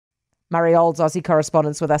Murray Olds, Aussie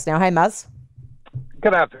correspondent's with us now. Hey, Muzz.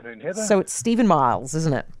 Good afternoon, Heather. So it's Stephen Miles,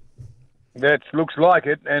 isn't it? That looks like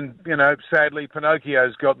it. And, sadly,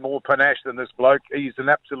 Pinocchio's got more panache than this bloke. He's an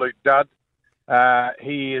absolute dud.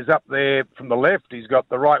 He is up there from the left. He's got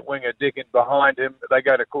the right winger Dickon behind him. They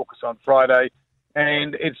go to caucus on Friday.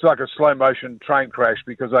 And it's like a slow-motion train crash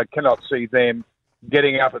because I cannot see them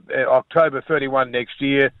getting up at October 31 next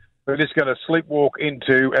year. They're just going to sleepwalk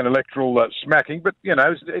into an electoral smacking. But,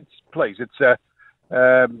 it's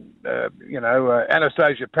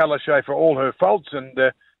Anastasia Palaszczuk for all her faults, and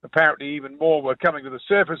apparently even more were coming to the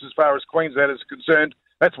surface as far as Queensland is concerned.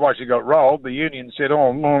 That's why she got rolled. The union said,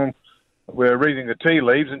 we're reading the tea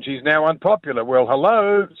leaves, and she's now unpopular. Well,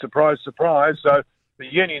 hello, surprise, surprise. So the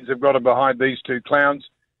unions have got her behind these two clowns,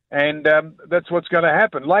 and that's what's going to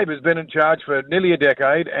happen. Labor's been in charge for nearly a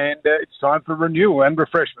decade, and it's time for renewal and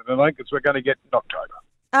refreshment, and I think it's what we're going to get in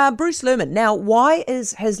October. Bruce Lehrmann, now, why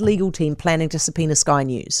is his legal team planning to subpoena Sky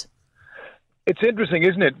News? It's interesting,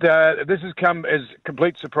 isn't it? This has come as a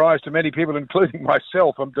complete surprise to many people, including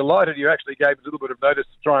myself. I'm delighted you actually gave a little bit of notice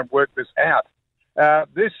to try and work this out.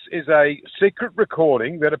 This is a secret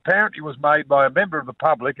recording that apparently was made by a member of the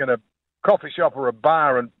public in a coffee shop or a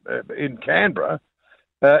bar in Canberra.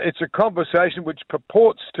 It's a conversation which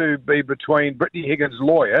purports to be between Brittany Higgins'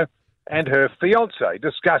 lawyer and her fiancé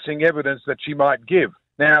discussing evidence that she might give.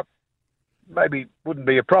 Now, maybe wouldn't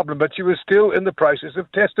be a problem, but she was still in the process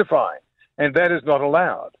of testifying, and that is not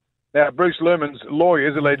allowed. Now, Bruce Lehrmann's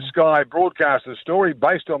lawyers allege Sky broadcast the story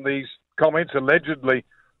based on these comments allegedly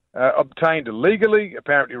obtained illegally,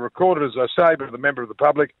 apparently recorded, as I say, by the member of the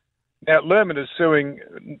public. Now, Lehrmann is suing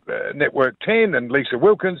Network 10 and Lisa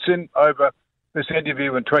Wilkinson over this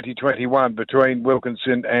interview in 2021 between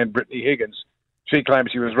Wilkinson and Brittany Higgins. She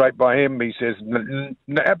claims she was raped by him. He says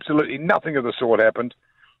absolutely nothing of the sort happened.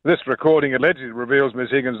 This recording allegedly reveals Ms.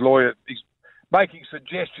 Higgins' lawyer is making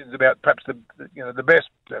suggestions about perhaps the best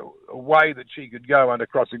way that she could go under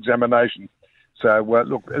cross-examination. So,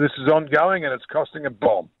 look, this is ongoing and it's costing a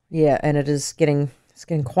bomb. Yeah, and it's getting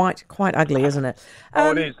quite ugly, isn't it?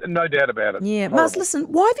 It is, no doubt about it. Yeah, Mars, listen,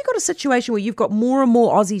 why have you got a situation where you've got more and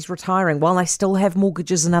more Aussies retiring while they still have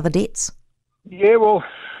mortgages and other debts? Yeah, well,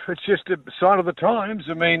 it's just a sign of the times.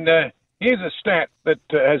 I mean, here's a stat that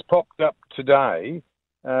has popped up today.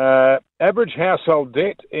 Average household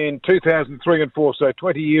debt in 2003 and 4, so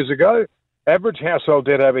 20 years ago, average household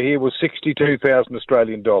debt over here was 62,000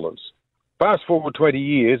 Australian dollars. Fast forward 20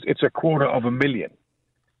 years, it's $250,000.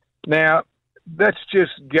 Now, that's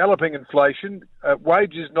just galloping inflation,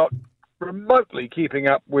 wages not remotely keeping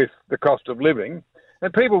up with the cost of living,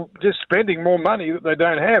 and people just spending more money that they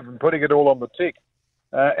don't have and putting it all on the tick.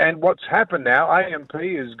 And what's happened now, AMP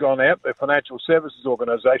has gone out, the financial services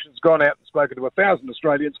organisation has gone out and spoken to 1,000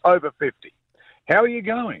 Australians over 50. How are you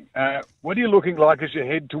going? What are you looking like as you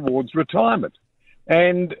head towards retirement?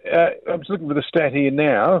 And I'm just looking for the stat here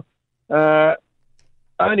now.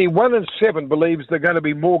 Only 1 in 7 believes they're going to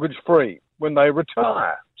be mortgage-free when they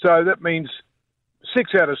retire. So that means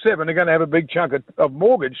 6 out of 7 are going to have a big chunk of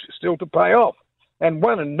mortgage still to pay off. And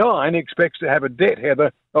 1 in 9 expects to have a debt,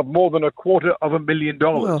 Heather, of more than $250,000.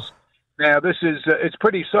 Oh. Now, this is it's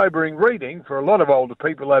pretty sobering reading for a lot of older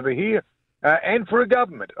people over here, and for a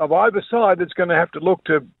government of either side that's going to have to look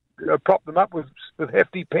to prop them up with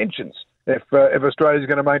hefty pensions if Australia's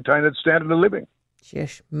going to maintain its standard of living.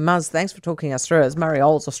 Sheesh. Muzz, thanks for talking us through it. It's Murray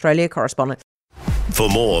Olds, Australia correspondent. For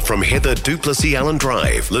more from Heather Duplessis Allen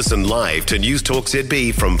Drive, listen live to News Talk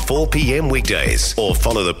ZB from 4 p.m. weekdays or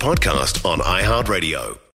follow the podcast on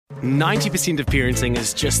iHeartRadio. 90% of parenting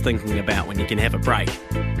is just thinking about when you can have a break.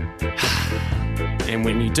 And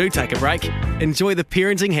when you do take a break, enjoy the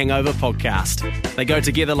Parenting Hangover podcast. They go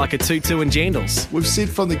together like a tutu and jandals. We've said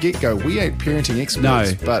from the get-go, we ain't parenting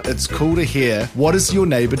experts, but it's cool to hear, what is your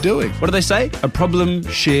neighbour doing? What do they say? A problem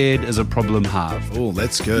shared is a problem halved. Oh,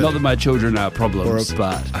 that's good. Not that my children are problems,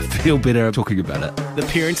 but I feel better talking about it. The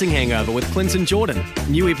Parenting Hangover with Clinton Jordan.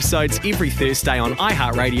 New episodes every Thursday on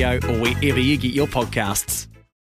iHeartRadio or wherever you get your podcasts.